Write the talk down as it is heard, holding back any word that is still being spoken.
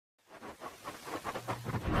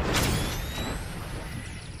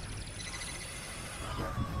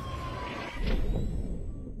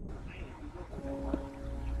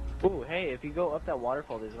hey, if you go up that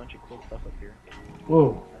waterfall, there's a bunch of cool stuff up here.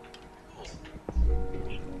 Whoa.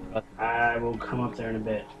 I will come up there in a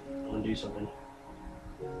bit. I want to do something.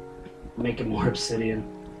 Make it more obsidian.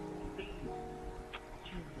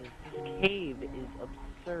 Jesus, this cave is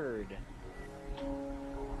absurd.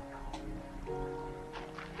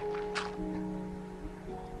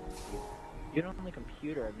 Even on the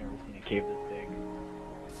computer, I've never seen a cave this big.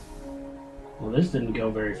 Well, this didn't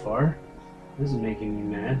go very far. This is making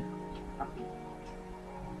me mad.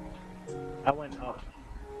 I went up.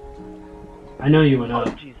 I know you went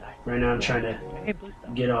up. Geez, Right now I'm trying to hey, blue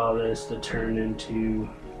stuff. get all this to turn into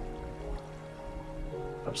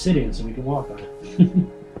obsidian so we can walk on it.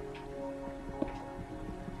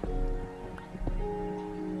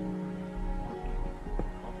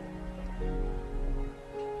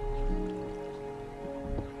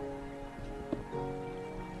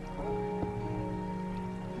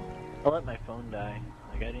 I let my phone die.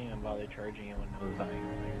 Like, I didn't even bother charging it when it was dying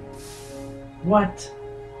earlier. What?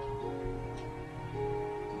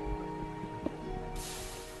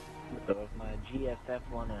 So if my GFF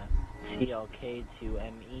won a CLK to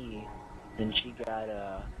ME, then she got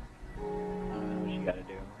a... I don't know what she gotta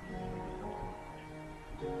do.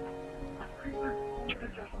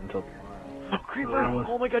 Charge her phone until tomorrow. Creeper!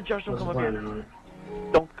 Oh my god, Josh, don't come up here.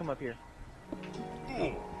 Don't come up here.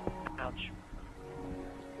 Ouch.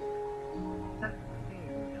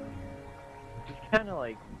 Just kinda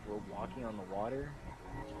like we're walking on the water.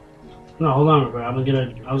 No, hold on, bro. I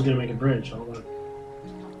was gonna make a bridge. Hold on.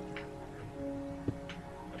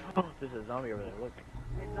 Oh, there's a zombie over there. Look.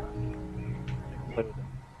 Play with him.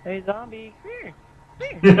 Hey, zombie! Here!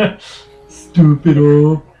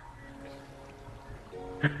 Stupido.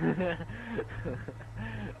 Oh, man,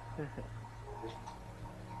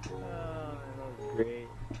 that was great.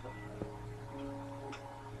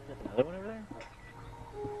 Is there another one over there?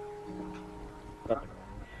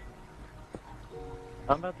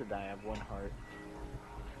 I'm about to die. I have one heart.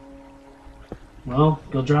 Well,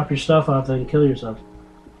 go drop your stuff off and kill yourself.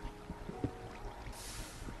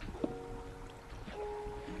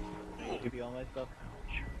 Can I give you all my stuff?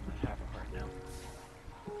 Ouch. I have a heart now.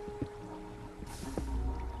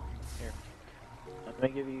 Here. I'm gonna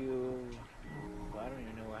give you... Well, I don't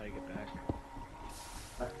even know how to get back.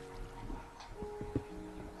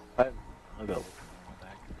 I'll go look for my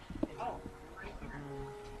back.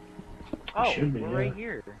 Oh, Should be, we're yeah. right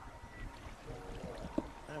here.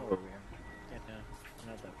 I know where we are. Yeah, no,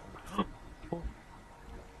 not that far.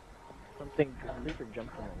 Something, Creeper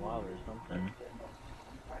jumped from a wall or something.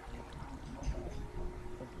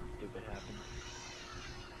 Something stupid happened.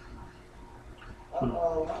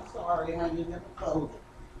 Uh-oh, I'm sorry, honey, you never told it.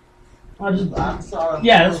 I'm sorry.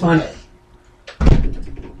 Yeah, that's fine.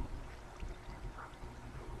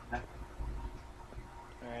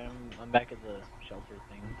 Alright, I'm back at the shelter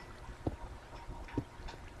thing.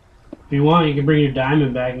 If you want, you can bring your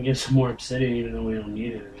diamond back and get some more obsidian, even though we don't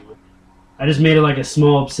need it anymore. I just made it like a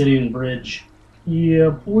small obsidian bridge. Yeah,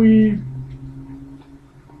 boy.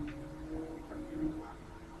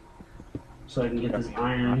 So I can get this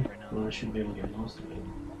iron. Well, I should be able to get most of it.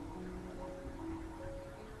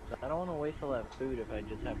 I don't want to waste all that food if I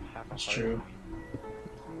just have half a That's heart. true.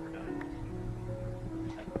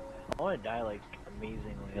 I want to die like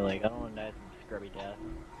amazingly. Like I don't want to die some scrubby death.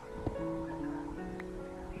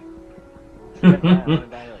 I want to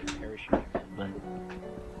die like parachuting or something.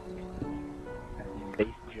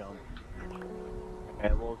 Base jump.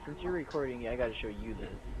 Alright, well since you're recording, I gotta show you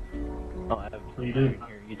this. Oh, I have. What are you doing?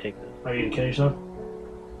 Here, you take this. Are you gonna kill yourself?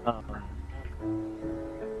 Uh-huh.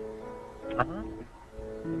 It's gonna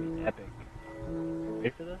be epic.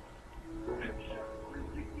 Ready for this?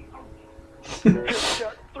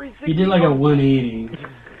 You did like a 180.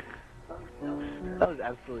 That was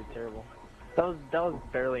absolutely terrible. That was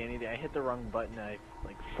barely anything. I hit the wrong button and I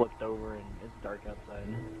like flipped over and it's dark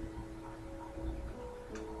outside.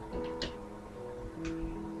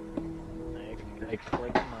 I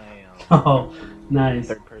clicked my Oh, nice.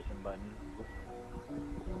 third person button.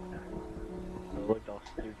 So it looked all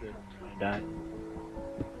stupid and I died.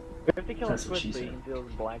 We have to kill him That's what she swiftly. He said.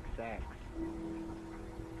 feels black sacks.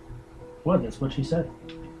 What? That's what she said.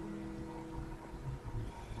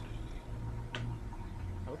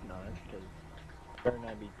 Hope not, because better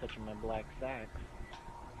not be touching my black sacks.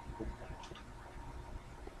 When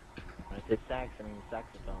I say sax, I mean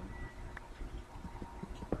saxophone.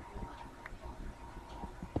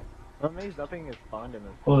 I'm amazed nothing is spawned in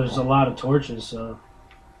this. Well, there's a lot of torches, so.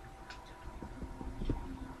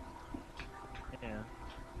 Yeah.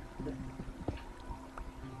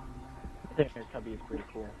 I think their cubby is pretty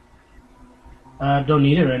cool. Don't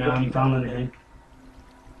need it right now. I haven't found anything.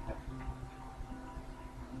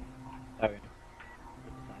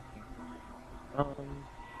 Um.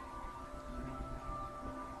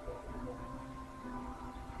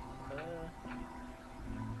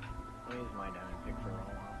 Let me use my diamond pick for a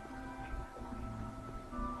while.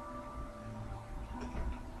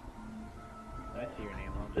 I see your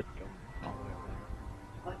name. I'll just go all the way over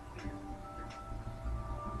there.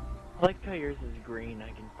 I like how yours is green. I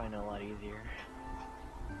can find it a lot easier.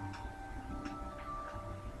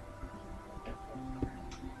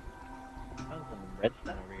 Found some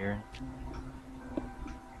redstone over here.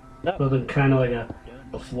 Something kind of like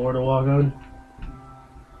a floor to walk on.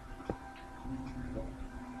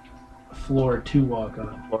 A floor to walk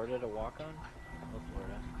on. Florida to walk on? Oh,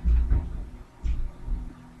 Florida.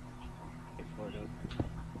 Okay, Florida.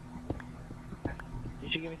 You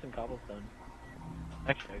should give me some cobblestone.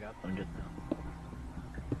 Actually, I got some just now.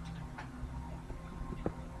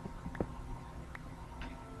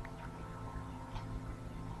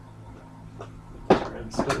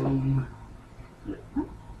 Redstone.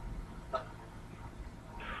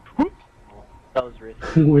 That was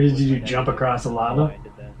risky. What did you do? Jump across the Oh, lava? I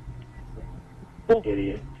did that. Oh.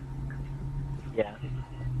 Idiot. Yeah.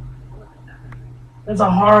 That's a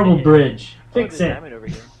horrible bridge. Fix there's it. diamond over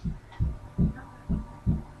here.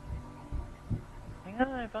 Hang on,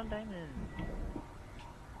 I found diamond.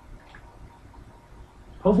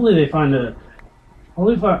 Hopefully they find a.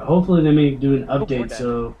 Hopefully they may do an more update diamond.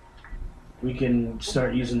 so we can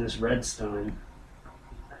start using this redstone.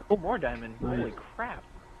 Oh, more diamond. Right. Holy crap.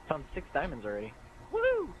 Found 6 diamonds already.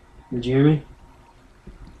 Woo! Did you hear me?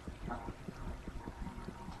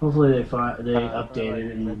 Hopefully they update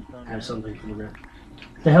it and redstone, have yeah. something for the ground.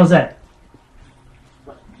 The hell's that?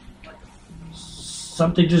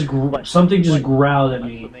 Something just growled at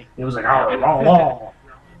me. What? It was like oh.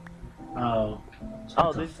 Oh. Oh,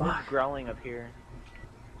 What the this is fuck? growling up here.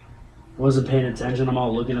 Wasn't paying attention. I'm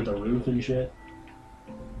all looking at the roof and shit.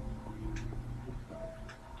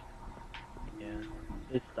 Yeah,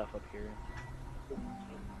 there's stuff up here.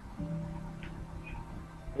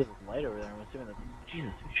 There's light over there. I'm assuming that's...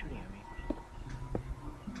 Jesus, who's shooting at me?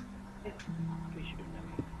 Who's shooting at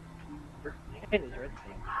me? Hey, there's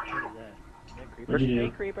redstone. What is that? Is that creeper? What'd you do? Hey,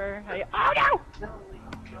 creeper. How you... Oh, no!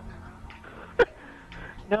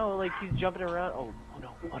 No, like, he's jumping around. Oh no.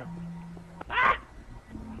 Oh, no. Ah!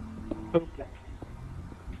 Poop.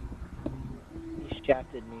 He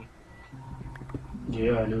shafted me.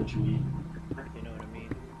 Yeah, I know what you mean. You know what I mean?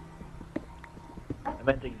 I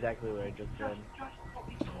meant exactly what I just said.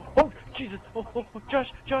 Oh, Jesus! Oh, Josh!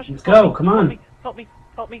 Let's go, come on. Help me!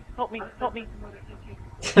 I'm in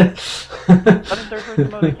third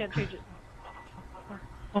person mode, I can't change it.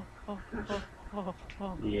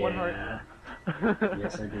 Yeah. One heart.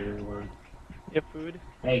 Yes, I do. One. You have food?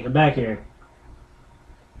 Hey, come back here.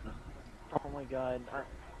 Oh my god.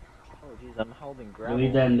 Oh jeez, I'm holding You gravel.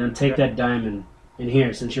 leave that and then take that diamond. In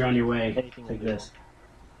here, since you're on your way, Anything will take do. this.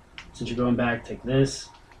 Since you're going back, take this.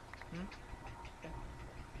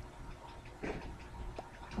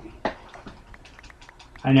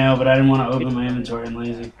 I know, but I didn't want to open my inventory. I'm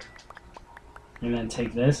lazy. And then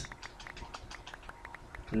take this.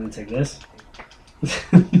 And then take this.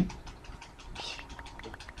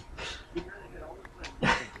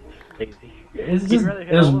 Lazy. It's You'd just rather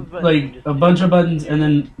hit there's all those buttons like and just a do bunch it. of buttons, and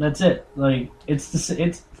then that's it. Like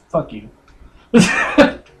it's fuck you.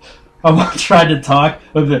 I tried to talk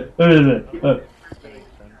with it. That makes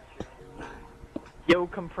sense. Yo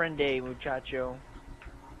comprende, muchacho.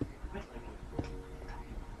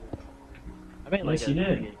 I made like Yes, you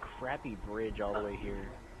did. a crappy bridge all the way here.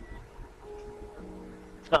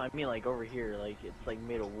 No, I mean like over here, like it's like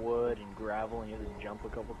made of wood and gravel, and you have to jump a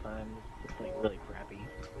couple times. It's like really crappy.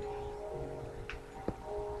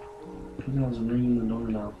 I was ringing the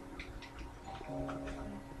doorbell.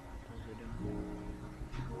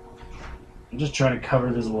 I'm just trying to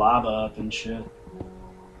cover this lava up and shit.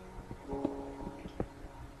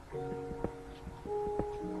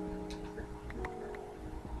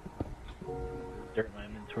 Dirt in my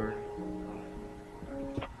inventory.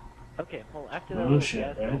 Okay, well after that Oh, little shit,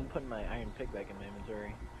 gas, right? I'm putting my iron pick back in my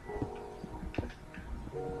inventory.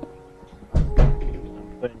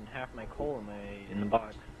 I'm putting half my coal in the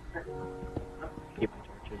box. Keep my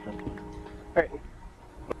torches. That's fine. All right.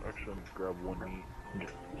 Actually, I'm gonna grab one meat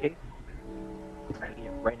just in case. Right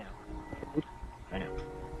here, right now. Oops, right now. All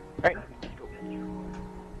right, let's go.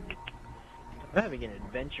 I'm having an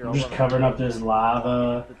adventure. I'm just covering up this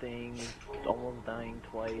lava. The thing, almost dying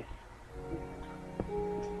twice.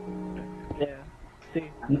 Yeah. See.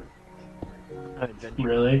 An adventure.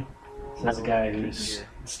 Really? So that's a I guy love who being here.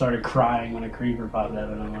 started crying when a creeper popped out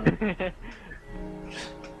of nowhere.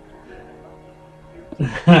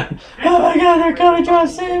 Oh my god, they're coming trying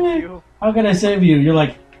to save me! How can I save you? You're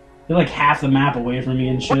like half the map away from me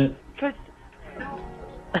and shit. Cause...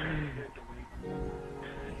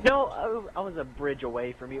 No, I was a bridge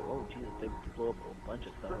away from you. Oh, Jesus, they blew up a bunch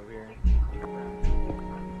of stuff over here.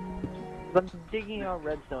 I'm digging out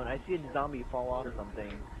redstone. I see a zombie fall off something,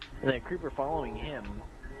 and then a creeper following him.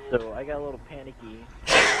 So I got a little panicky,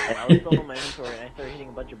 and I was still in my inventory, and I started hitting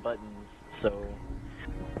a bunch of buttons. So...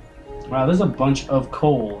 Wow, there's a bunch of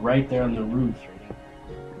coal right there on the roof.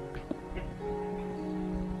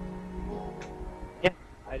 Yeah,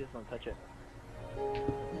 I just don't touch it.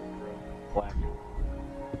 Black.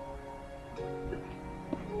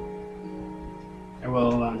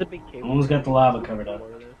 Well, It's a big cable. almost got the lava covered up.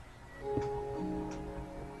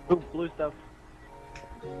 Ooh, blue stuff.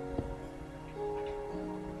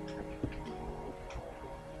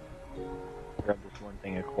 Grab this one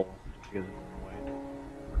thing of coal just because it's in the way.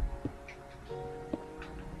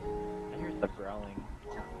 I hear stuff growling.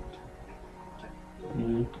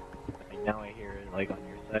 Mm. Like, now I hear it like on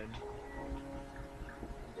your side.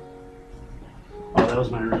 Oh, that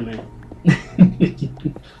was my roommate.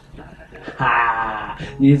 Ha!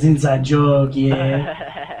 It's inside joke,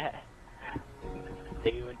 yeah.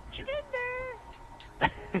 See what you did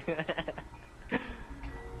there.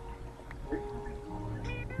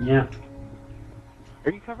 Yeah.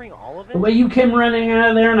 Are you covering all of it? The way you came running out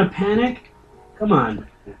of there in a panic? Come on.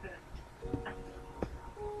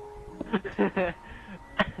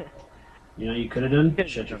 You know what you could have done?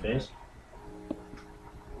 Shut your face.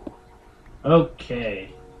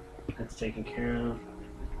 Okay. That's taken care of.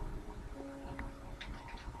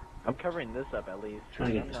 I'm covering this up at least. Trying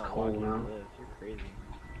to get I'm this not coal walking now. into this. You're crazy.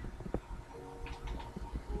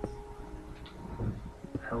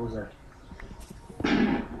 How was that?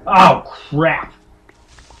 Oh, crap!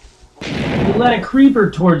 You let a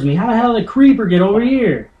creeper towards me. How the hell did a creeper get over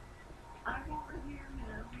here?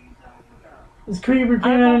 This creeper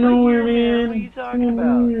came out of nowhere, man. What are you talking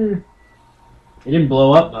about? It didn't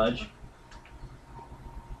blow up much.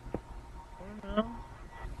 I don't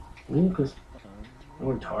know. Because I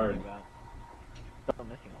worked hard. Still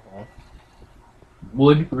missing a hole.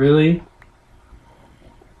 Wood, really?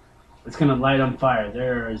 It's gonna light on fire.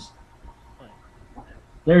 There's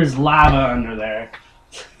lava under there.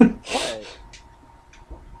 What?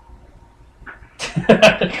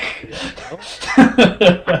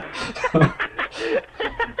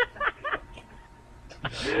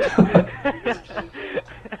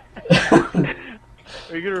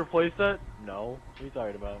 Are you gonna replace that? No. What are you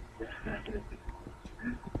talking about?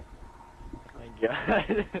 My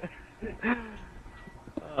God.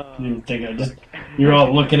 I didn't think I just. You're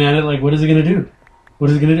all looking at it like, what is it gonna do? What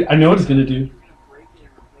is it gonna do? I know what it's gonna do.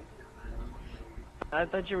 I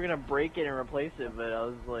thought you were gonna break it and replace it, but I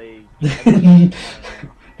was like...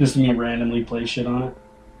 Just me randomly play shit on it.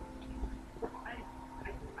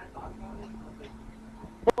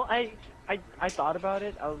 Well, I thought about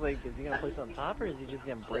it. I was like, is he gonna place it on top or is he just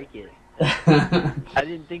gonna break it? I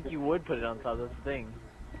didn't think you would put it on top. That's the thing.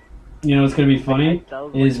 You know what's gonna be funny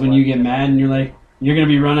is when you get mad and you're like, you're gonna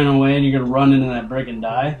be running away and you're gonna run into that brick and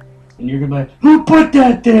die, and you're gonna be like, who put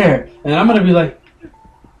that there? And I'm gonna be like,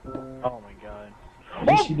 oh my God.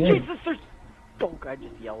 yes, you did. Jesus, there's... Oh, I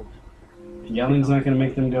just yelled. Yelling's not gonna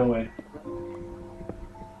make them go away.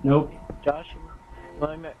 Nope. Josh, you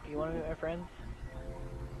wanna meet my friends?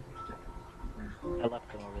 I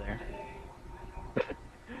left them over there.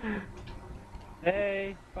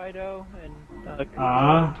 Hey, Fido and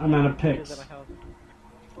I'm out of Chris picks. at my house.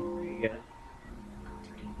 Where are you guys?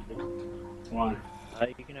 Why?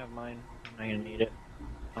 You can have mine. I'm not gonna need it.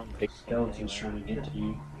 I'm pick Skeleton's trying to get to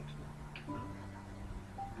you.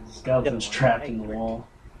 Skeleton's trapped in the wall.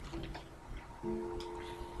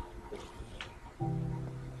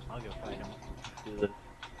 I'll go find him. Do this.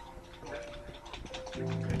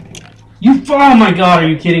 You fall! Oh my God, are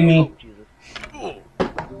you kidding me? Oh, Jesus.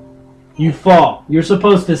 You fall. You're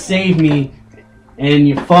supposed to save me, and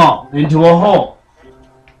you fall into a hole.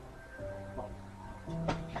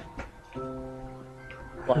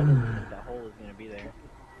 Well, I didn't think that hole was gonna be there.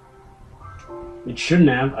 It shouldn't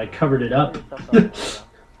have. I covered it up.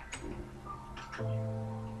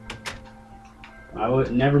 I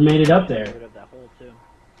would never made it up there. Covered up that hole too.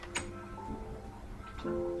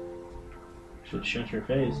 Should shut your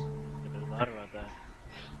face. There's a lot about that.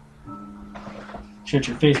 Shut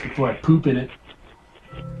your face before I poop in it.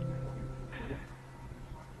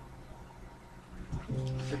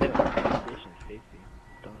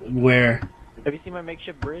 Where? Have you seen my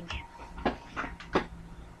makeshift bridge? Oh,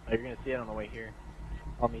 you're gonna see it on the way here.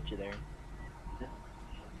 I'll meet you there.